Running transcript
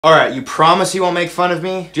Alright, you promise you won't make fun of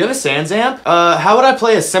me? Do you have a Sans amp? How would I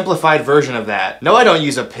play a simplified version of that? No, I don't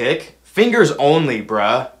use a pick. Fingers only,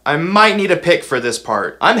 bruh. I might need a pick for this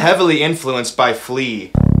part. I'm heavily influenced by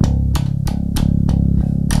Flea.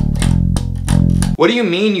 What do you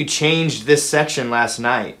mean you changed this section last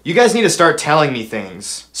night? You guys need to start telling me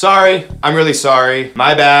things. Sorry, I'm really sorry.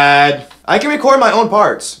 My bad. I can record my own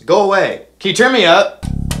parts. Go away. Can you turn me up?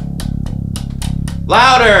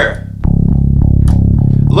 Louder!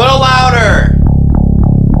 A little louder!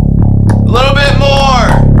 A little bit more!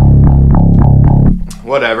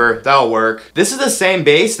 Whatever, that'll work. This is the same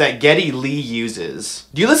bass that Geddy Lee uses.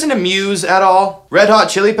 Do you listen to Muse at all? Red Hot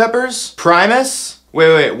Chili Peppers? Primus?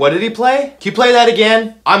 Wait, what did he play? Can you play that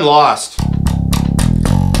again? I'm lost.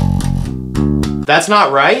 That's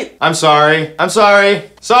not right? I'm sorry.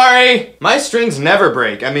 Sorry! My strings never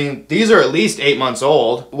break. I mean, these are at least 8 months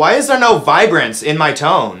old. Why is there no vibrance in my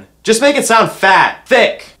tone? Just make it sound fat,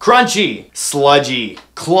 thick, crunchy, sludgy,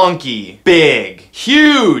 clunky, big,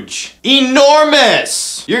 huge,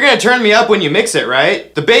 enormous! You're gonna turn me up when you mix it,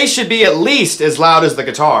 right? The bass should be at least as loud as the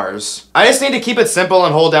guitars. I just need to keep it simple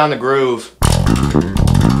and hold down the groove.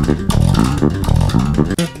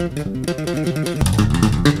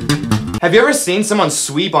 Have you ever seen someone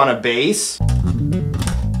sweep on a bass?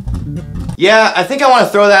 Yeah, I think I want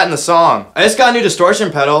to throw that in the song. I just got a new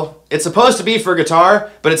distortion pedal. It's supposed to be for guitar,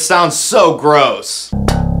 but it sounds so gross.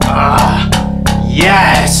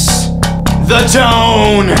 Yes! The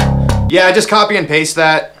tone! Yeah, just copy and paste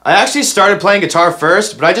that. I actually started playing guitar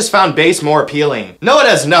first, but I just found bass more appealing. No, it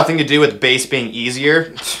has nothing to do with bass being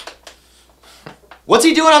easier. What's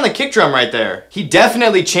he doing on the kick drum right there? He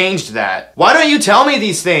definitely changed that. Why don't you tell me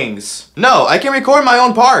these things? No, I can record my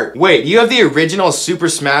own part. Wait, you have the original Super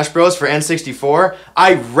Smash Bros. For N64?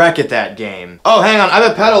 I wreck at that game. Oh, hang on, I have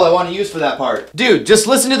a pedal I want to use for that part. Dude, just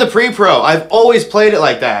listen to the pre-pro. I've always played it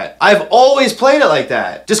like that.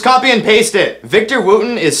 Just copy and paste it. Victor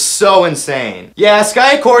Wooten is so insane. Yeah,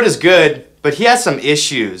 Sky Accord is good, but he has some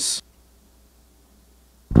issues.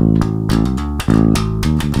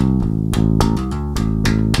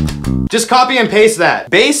 Just copy and paste that.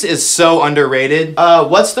 Bass is so underrated.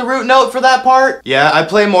 What's the root note for that part? Yeah, I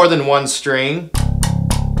play more than one string.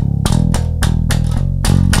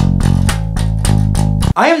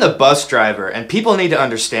 I am the bus driver, and people need to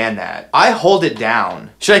understand that. I hold it down.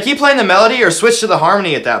 Should I keep playing the melody or switch to the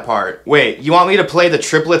harmony at that part? Wait, you want me to play the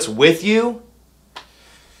triplets with you?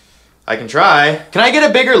 I can try. Can I get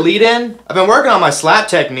a bigger lead in? I've been working on my slap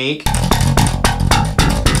technique.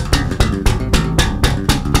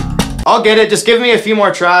 I'll get it, just give me a few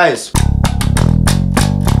more tries.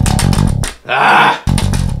 Dang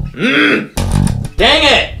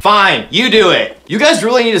it! Fine, you do it. You guys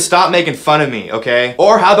really need to stop making fun of me, okay?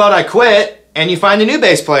 Or how about I quit and you find a new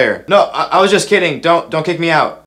bass player? No, I was just kidding. Don't kick me out.